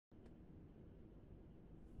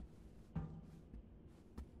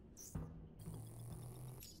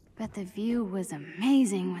Bet the view was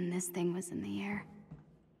amazing when this thing was in the air.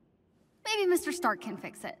 Maybe Mr. Stark can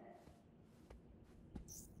fix it.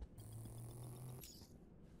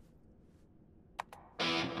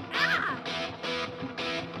 Ah!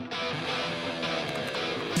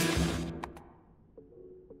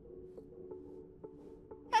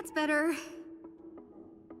 That's better.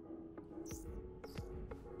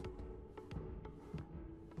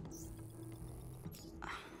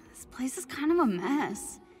 This place is kind of a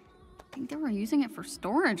mess. I think they were using it for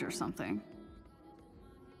storage or something.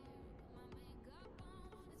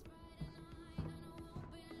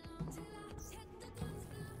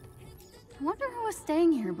 I wonder who was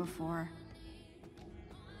staying here before.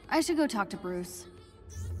 I should go talk to Bruce.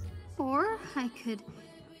 Or I could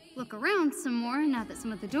look around some more now that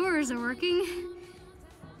some of the doors are working.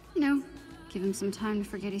 You know, give him some time to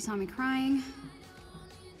forget he saw me crying.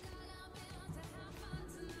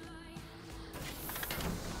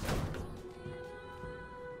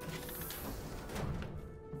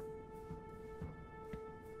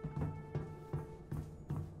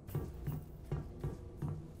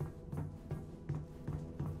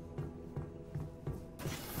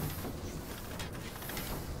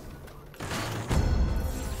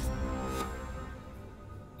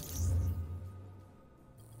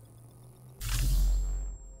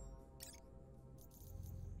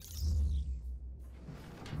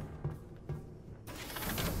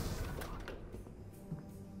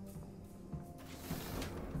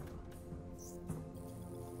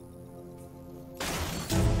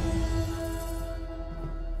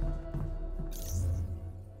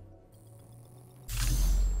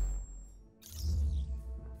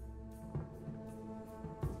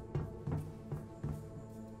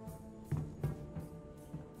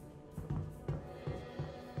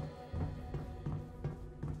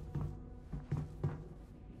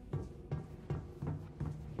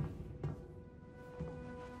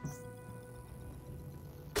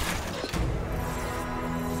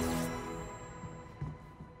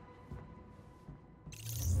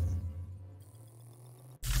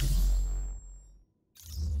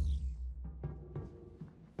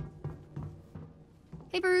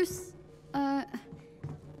 Hey, Bruce.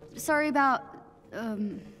 Sorry about, No,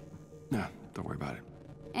 don't worry about it.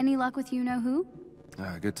 Any luck with you-know-who?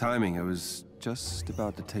 Good timing. I was just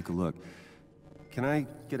about to take a look. Can I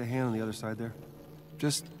get a hand on the other side there?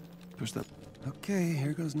 Just push that. Okay,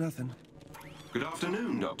 here goes nothing. Good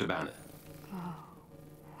afternoon, Dr. Banner.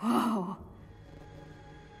 Whoa.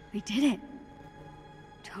 We did it.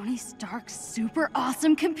 Tony Stark's super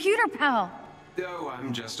awesome computer pal. Oh,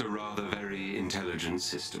 I'm just a rather very intelligent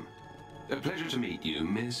system. A pleasure to meet you,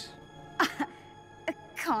 Miss.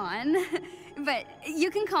 Khan. But you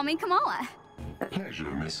can call me Kamala. A pleasure,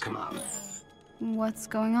 Miss Kamala. What's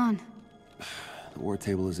going on? The war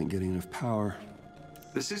table isn't getting enough power.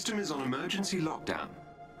 The system is on emergency lockdown.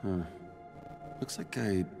 Looks like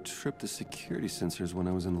I tripped the security sensors when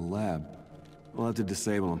I was in the lab. We'll have to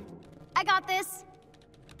disable them. I got this.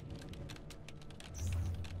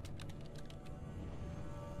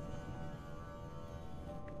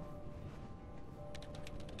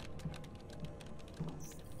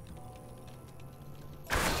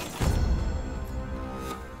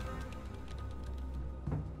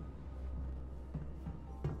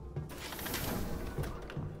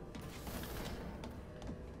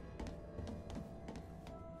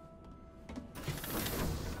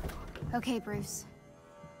 Okay, Bruce.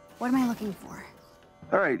 What am I looking for?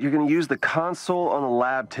 All right, you're gonna use the console on the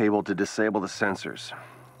lab table to disable the sensors.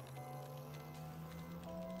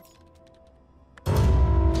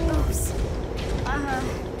 Oops.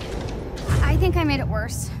 I think I made it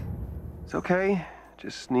worse. It's okay.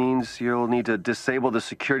 Just means you'll need to disable the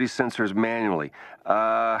security sensors manually.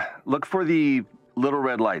 Look for the little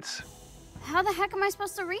red lights. How the heck am I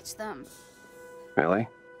supposed to reach them? Really?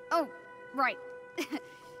 Oh, right.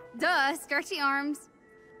 Duh, stretchy arms.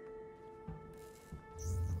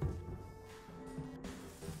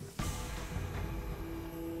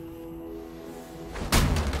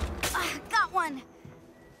 Got one.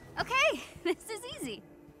 Okay, this is easy.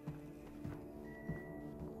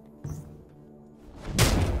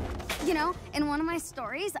 You know, in one of my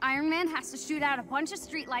stories, Iron Man has to shoot out a bunch of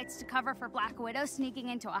streetlights to cover for Black Widow sneaking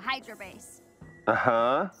into a Hydra base.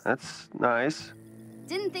 Uh-huh, that's nice.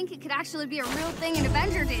 Didn't think it could actually be a real thing an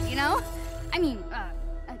Avenger did, you know? I mean,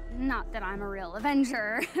 not that I'm a real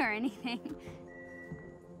Avenger or anything.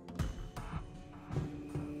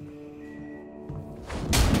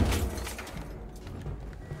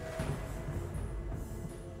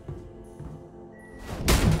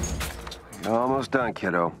 Almost done,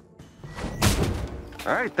 kiddo.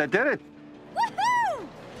 All right, that did it. Woohoo!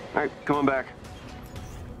 All right, come on back.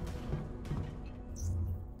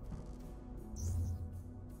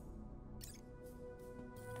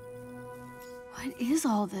 What is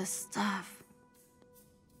all this stuff?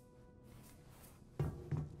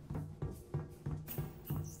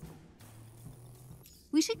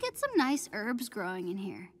 We should get some nice herbs growing in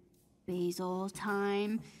here. Basil,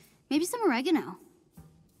 thyme, maybe some oregano.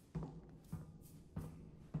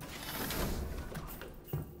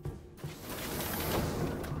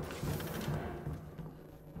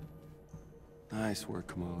 Nice work,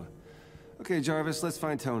 Kamala. Okay, Jarvis, let's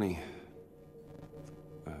find Tony.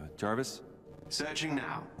 Jarvis? Searching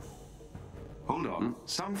now. Hold on.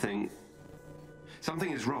 Something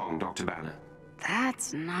is wrong, Dr. Banner.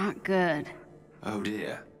 That's not good. Oh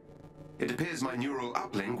dear. It appears my neural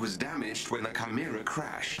uplink was damaged when the Chimera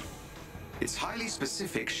crashed. It's highly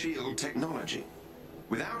specific SHIELD technology.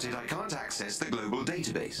 Without it, I can't access the global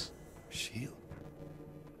database. SHIELD?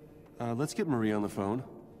 Let's get Maria on the phone.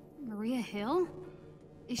 Maria Hill?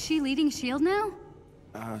 Is she leading SHIELD now?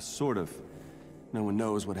 Sort of. No one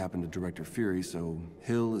knows what happened to Director Fury, so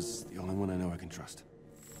Hill is the only one I know I can trust.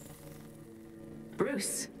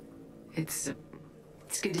 Bruce, it's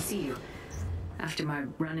good to see you. After my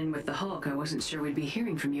run-in with the Hulk, I wasn't sure we'd be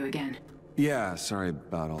hearing from you again. Yeah, sorry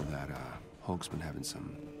about all that. Hulk's been having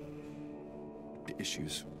some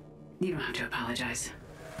issues. You don't have to apologize.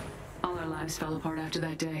 All our lives fell apart after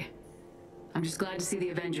that day. I'm just glad to see the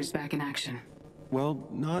Avengers back in action. Well,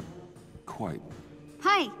 not quite.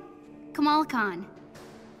 Hi, Kamala Khan.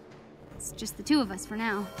 It's just the two of us for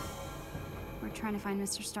now. We're trying to find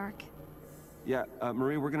Mr. Stark. Yeah,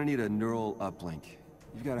 Marie, we're gonna need a neural uplink.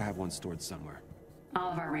 You've gotta have one stored somewhere.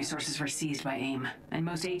 All of our resources were seized by AIM, and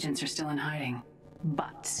most agents are still in hiding.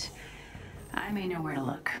 But I may know where to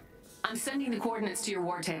look. I'm sending the coordinates to your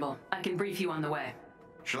war table. I can brief you on the way.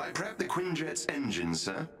 Shall I prep the Quinjet's engine,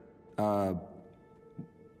 sir?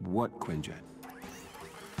 What Quinjet?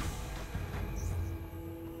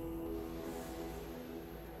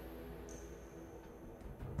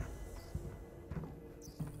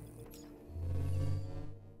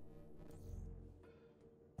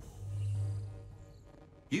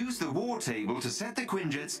 Use the war table to set the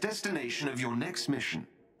Quinjet's destination of your next mission.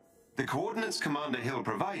 The coordinates Commander Hill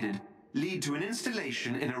provided lead to an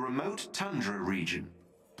installation in a remote tundra region.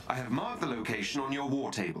 I have marked the location on your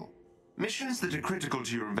war table. Missions that are critical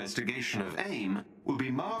to your investigation of AIM will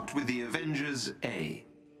be marked with the Avengers A.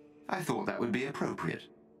 I thought that would be appropriate.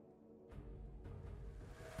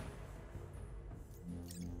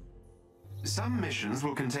 Some missions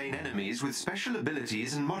will contain enemies with special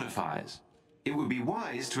abilities and modifiers. It would be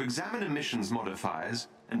wise to examine a mission's modifiers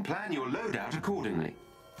and plan your loadout accordingly.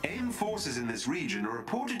 AIM forces in this region are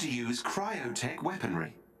reported to use cryotech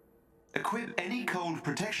weaponry. Equip any cold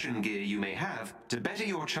protection gear you may have to better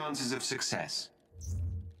your chances of success.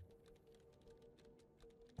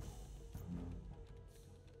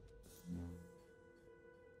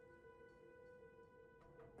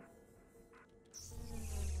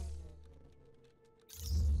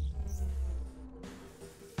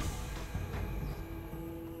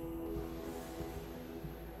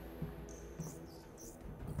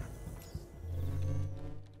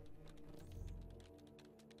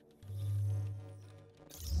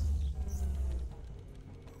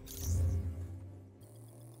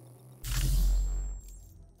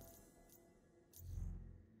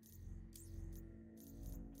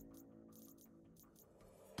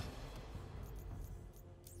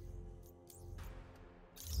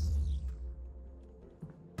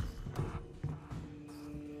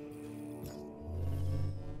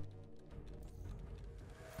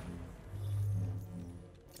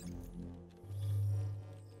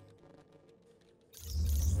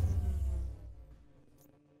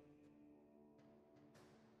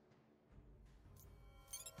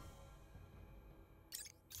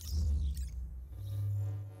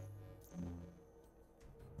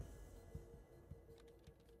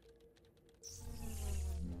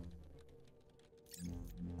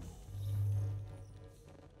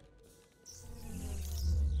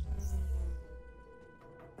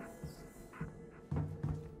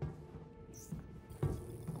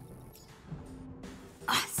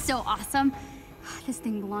 So awesome. This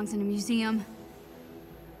thing belongs in a museum.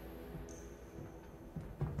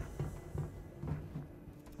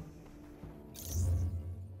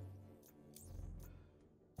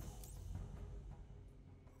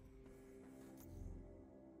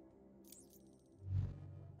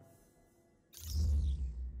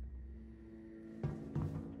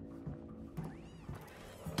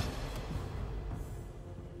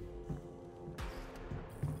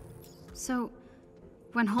 So,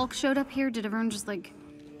 when Hulk showed up here, did everyone just, like,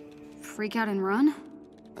 freak out and run?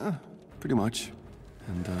 Pretty much.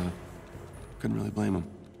 And, couldn't really blame him.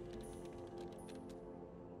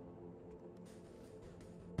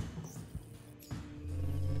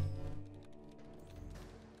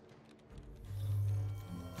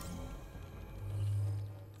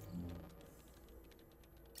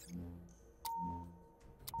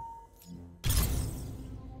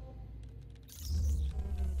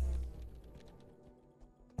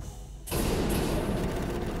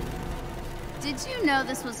 Did you know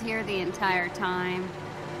this was here the entire time?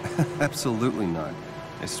 Absolutely not.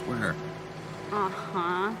 I swear.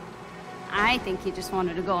 Uh-huh. I think you just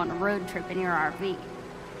wanted to go on a road trip in your RV.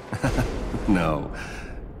 No.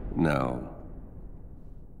 No.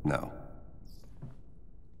 No.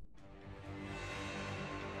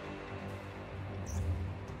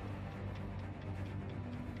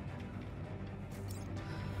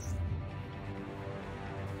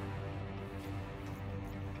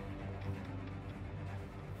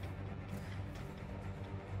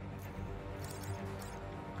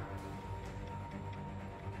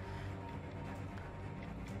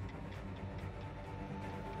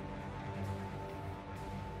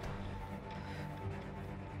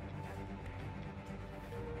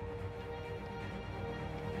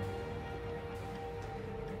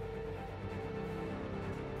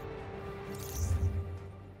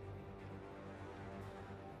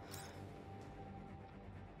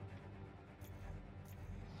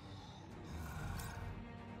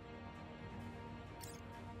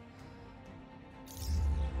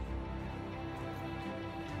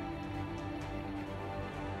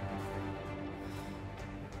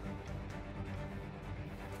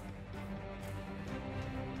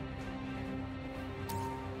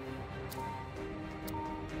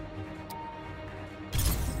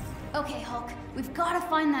 Okay, Hulk, we've got to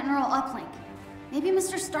find that neural uplink. Maybe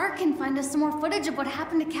Mr. Stark can find us some more footage of what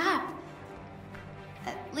happened to Cap.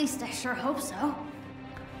 At least I sure hope so.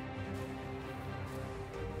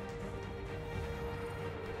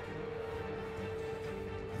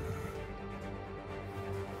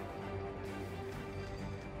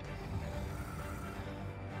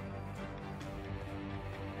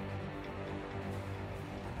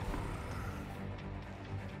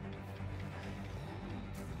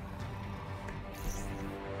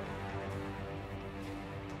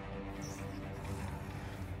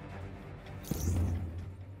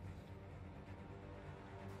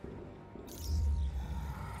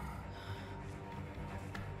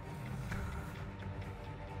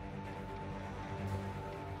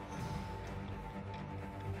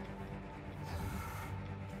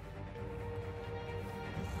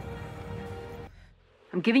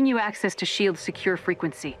 I'm giving you access to S.H.I.E.L.'s secure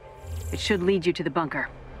frequency. It should lead you to the bunker.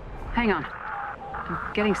 Hang on. I'm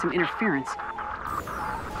getting some interference.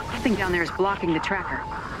 Something down there is blocking the tracker.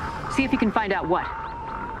 See if you can find out what.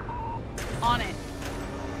 On it.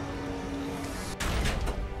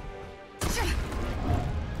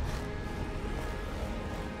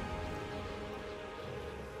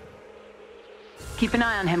 Keep an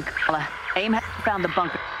eye on him, Carla. AIM has found the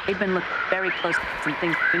bunker. They've been looking very close to some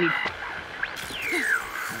things we need.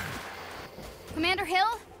 Commander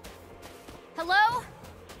Hill? Hello?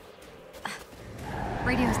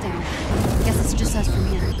 Radio's down. Guess it's just us from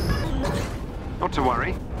here. Not to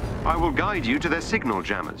worry. I will guide you to their signal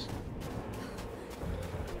jammers.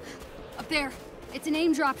 Up there. It's an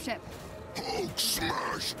AIM dropship. Hulk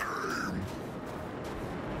smash AIM!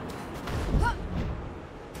 Huh.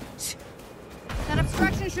 That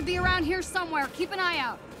obstruction should be around here somewhere. Keep an eye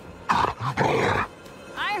out.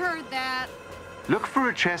 I heard that. Look for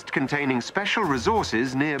a chest containing special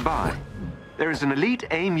resources nearby. There is an elite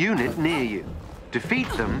AIM unit near you. Defeat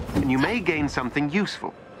them, and you may gain something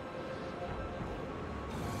useful.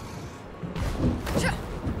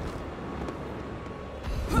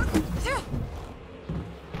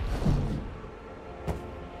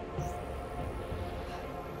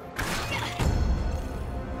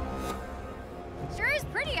 Sure is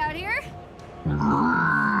pretty out here.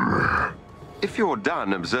 If you're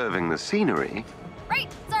done observing the scenery... Right,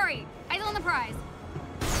 sorry. Eyes on the prize.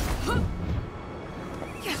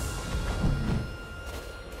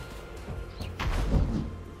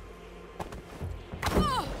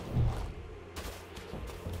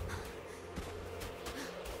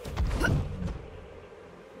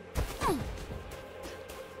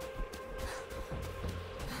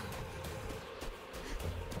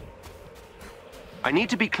 I need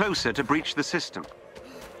to be closer to breach the system.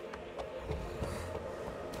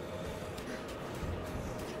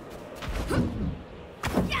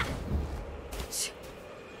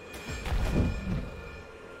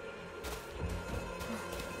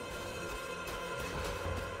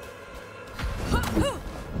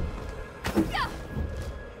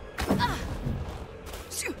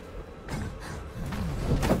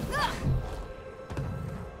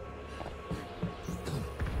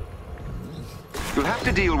 You'll have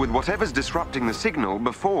to deal with whatever's disrupting the signal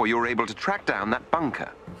before you're able to track down that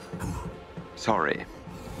bunker. Sorry.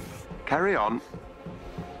 Carry on.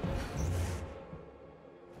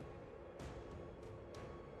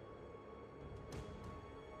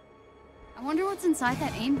 I wonder what's inside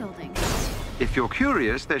that AIM building. If you're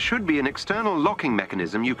curious, there should be an external locking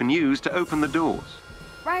mechanism you can use to open the doors.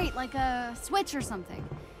 Right, like a switch or something.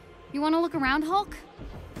 You want to look around, Hulk?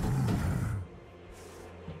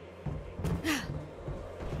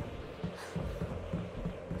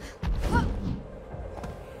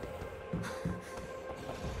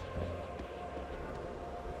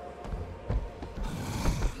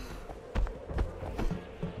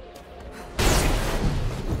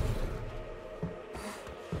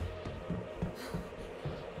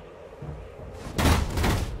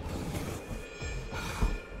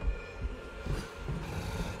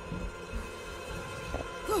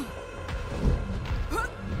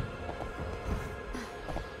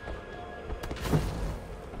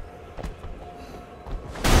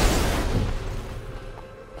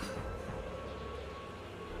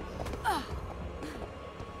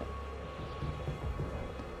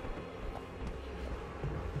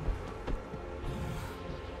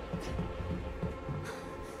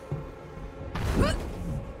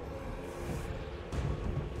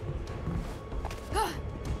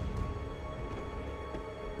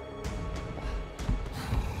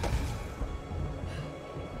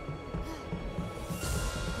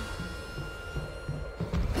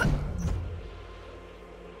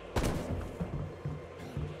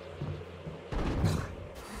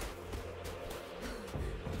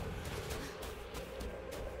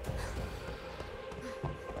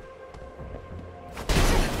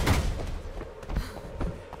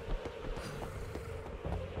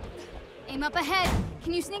 Aim up ahead.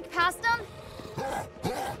 Can you sneak past them?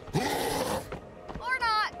 Or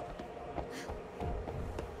not?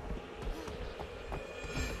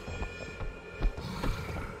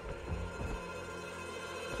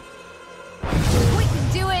 We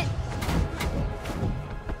can do it!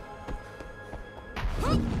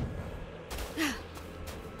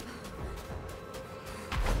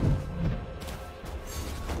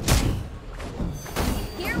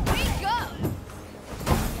 Here we go!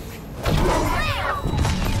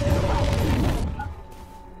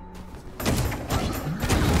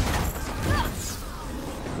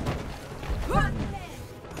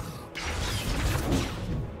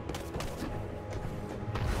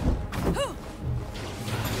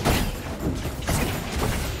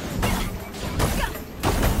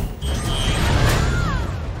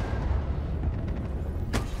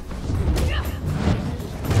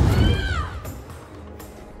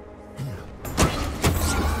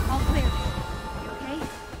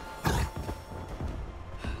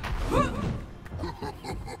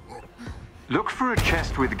 Look for a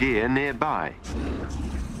chest with gear nearby.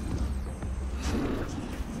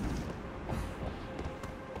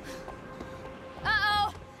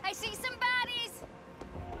 Uh-oh! I see some baddies!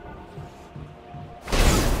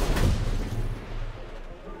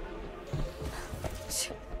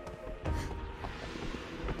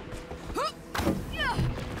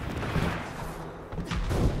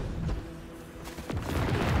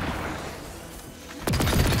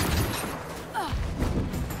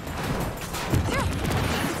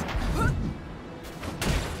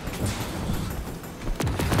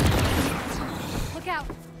 Look out!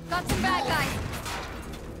 Got some bad guys!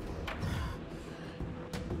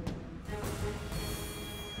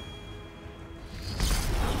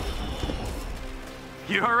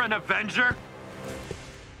 You're an Avenger?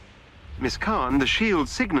 Miss Khan, the shield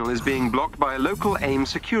signal is being blocked by a local AIM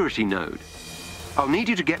security node. I'll need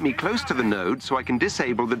you to get me close to the node so I can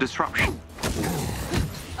disable the disruption.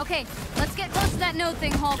 Okay, let's get close to that node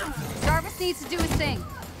thing, Hulk. Jarvis needs to do his thing.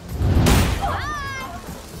 Bye!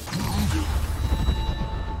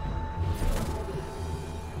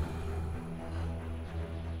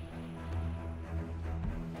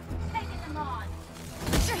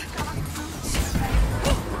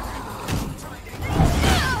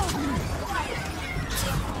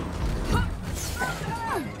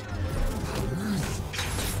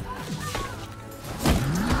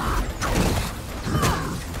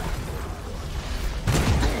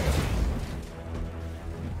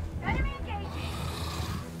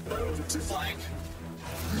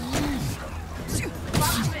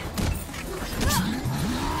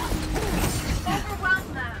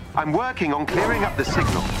 I'm working on clearing up the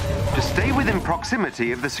signal. Just stay within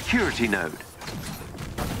proximity of the security node.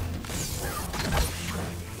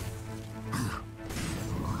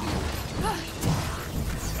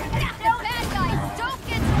 Bad guys, don't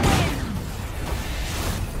get to win!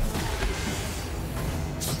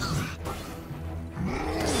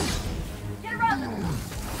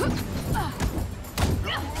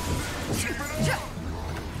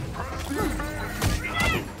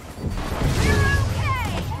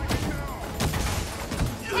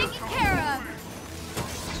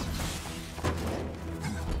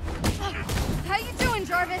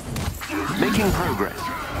 making progress.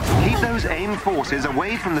 Keep those AIM forces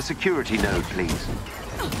away from the security node, please.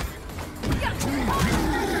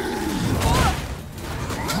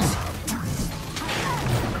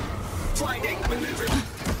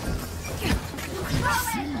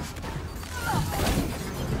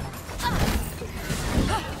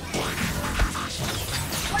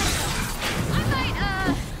 I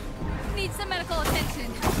might, need some medical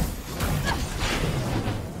attention.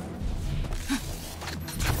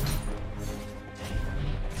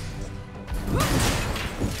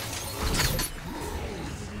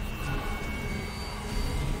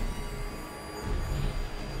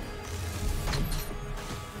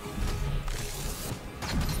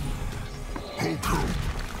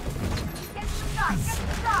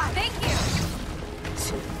 Thank you.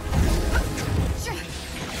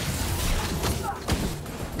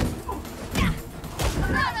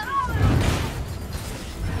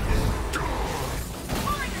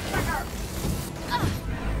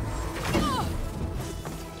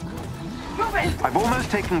 I've almost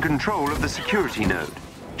taken control of the security node.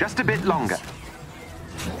 Just a bit longer.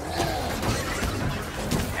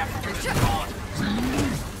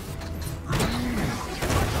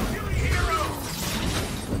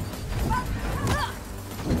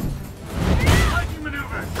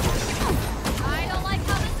 I don't like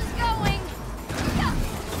how this is going.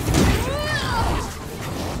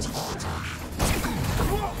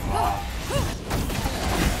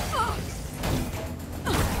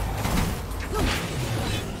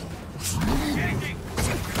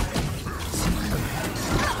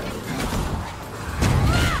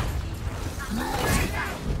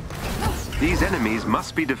 These enemies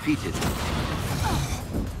must be defeated.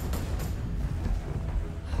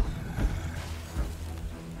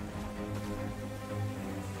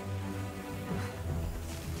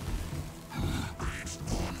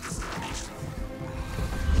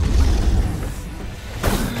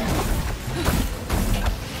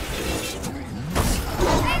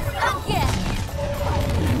 Again.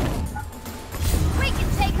 We can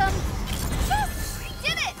take them. We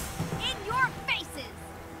did it! In your faces.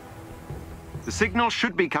 The signal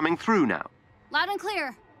should be coming through now. Loud and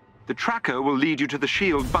clear. The tracker will lead you to the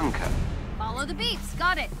shield bunker. Follow the beeps.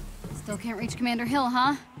 Got it. Still can't reach Commander Hill,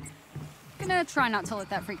 huh? Gonna try not to let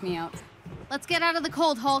that freak me out. Let's get out of the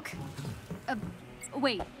cold, Hulk.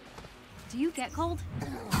 Wait. Do you get cold?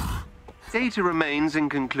 Data remains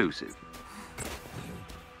inconclusive.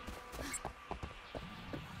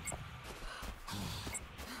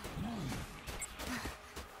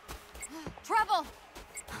 Trouble!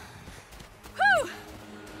 Whew!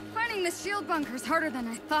 Finding the shield bunker's harder than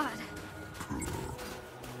I thought.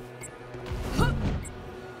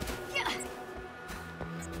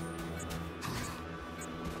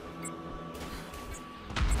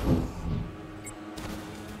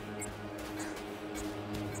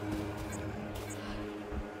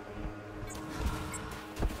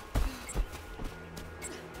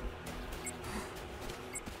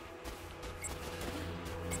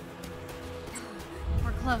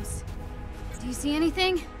 We're close. Do you see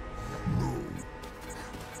anything?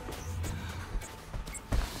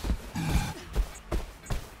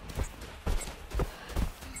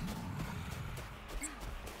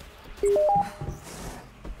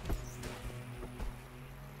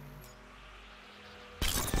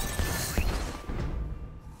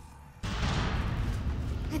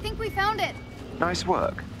 I think we found it. Nice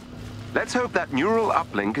work. Let's hope that neural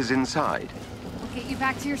uplink is inside. We'll get you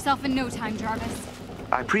back to yourself in no time, Jarvis.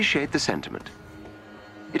 I appreciate the sentiment.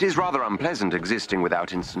 It is rather unpleasant existing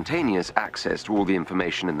without instantaneous access to all the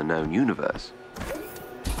information in the known universe.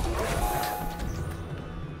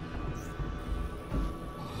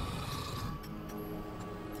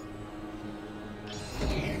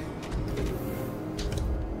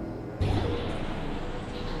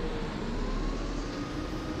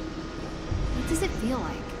 What does it feel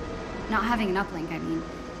like? Not having an uplink, I mean.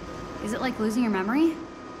 Is it like losing your memory?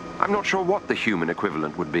 I'm not sure what the human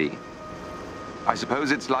equivalent would be. I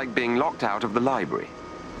suppose it's like being locked out of the library.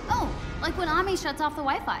 Oh, like when Ami shuts off the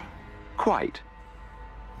Wi-Fi. Quite.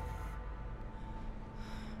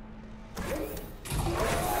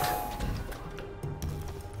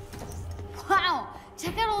 Wow,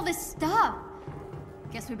 check out all this stuff.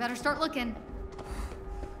 Guess we better start looking.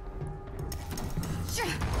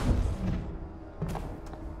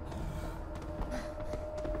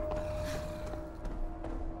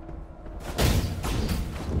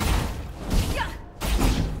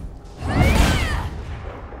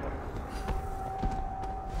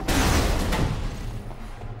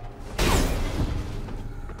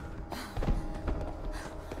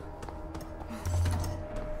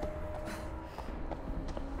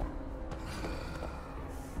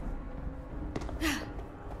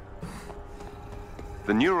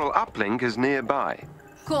 The neural uplink is nearby.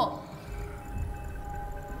 Cool.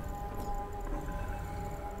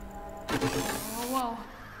 Whoa.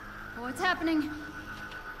 What's happening?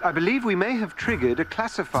 I believe we may have triggered a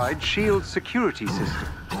classified S.H.I.E.L.D. security system.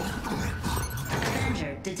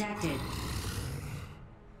 Avenger detected.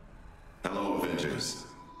 Hello, Avengers.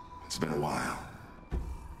 It's been a while.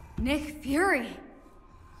 Nick Fury.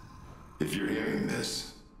 If you're hearing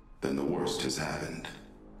this, then the worst has happened.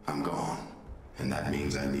 I'm gone, and that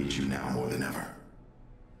means I need you now more than ever.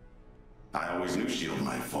 I always knew S.H.I.E.L.D.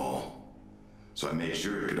 might fall, so I made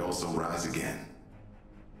sure it could also rise again.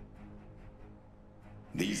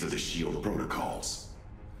 These are the S.H.I.E.L.D. protocols.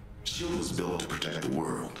 S.H.I.E.L.D. was built to protect the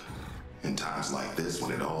world. In times like this,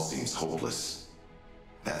 when it all seems hopeless,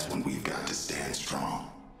 that's when we've got to stand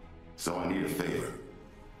strong. So I need a favor.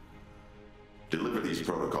 Deliver these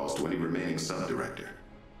protocols to any remaining sub-director.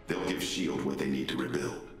 They'll give S.H.I.E.L.D. what they need to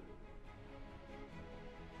rebuild.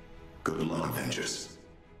 Good luck, Avengers.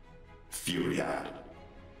 Fury out.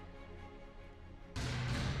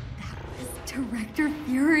 Director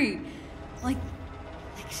Fury. Like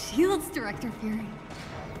S.H.I.E.L.D.'s Director Fury.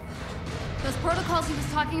 Those protocols he was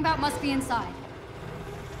talking about must be inside.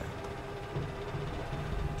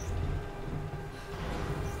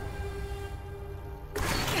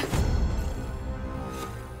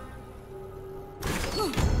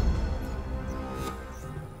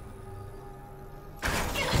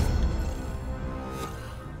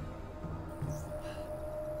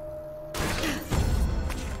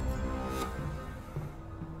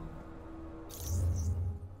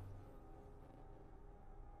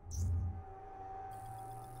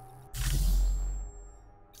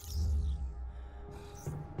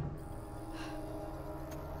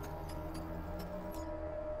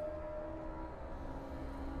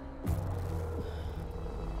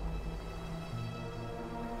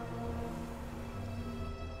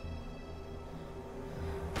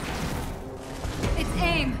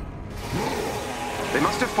 They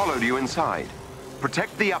must have followed you inside.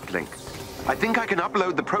 Protect the uplink. I think I can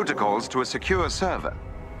upload the protocols to a secure server.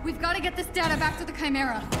 We've got to get this data back to the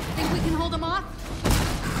Chimera. Think we can hold them off?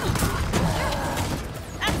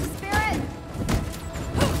 That's the spirit!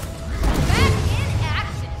 Back in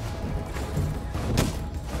action!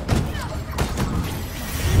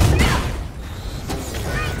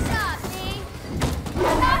 Great job, me!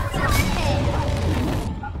 Back to the head!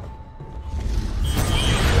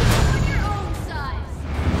 On your own size!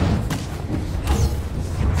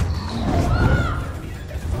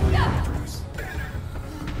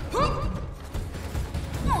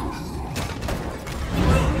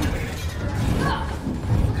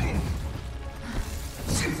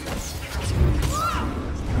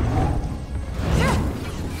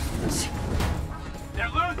 They're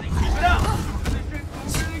losing! Keep it up!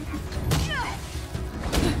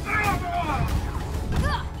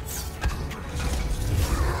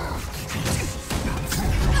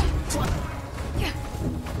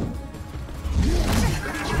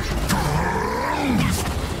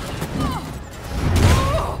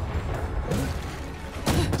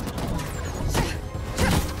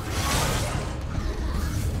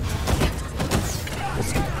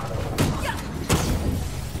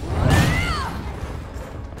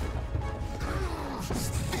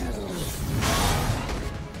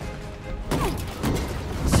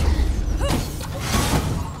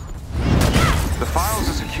 The files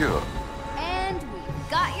are secure. And we've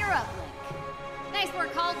got your uplink. Nice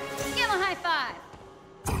work, Hulk. Give him a high five.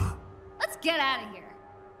 Let's get out of here.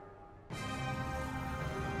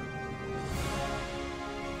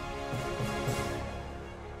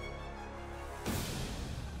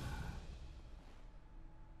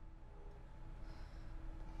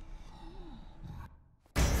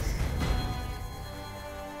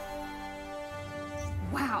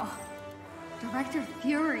 Wow. Director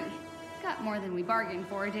Fury. Got more than we bargained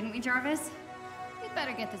for, didn't we, Jarvis? We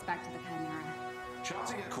better get this back to the Chimera.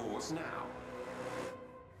 Charting a course now.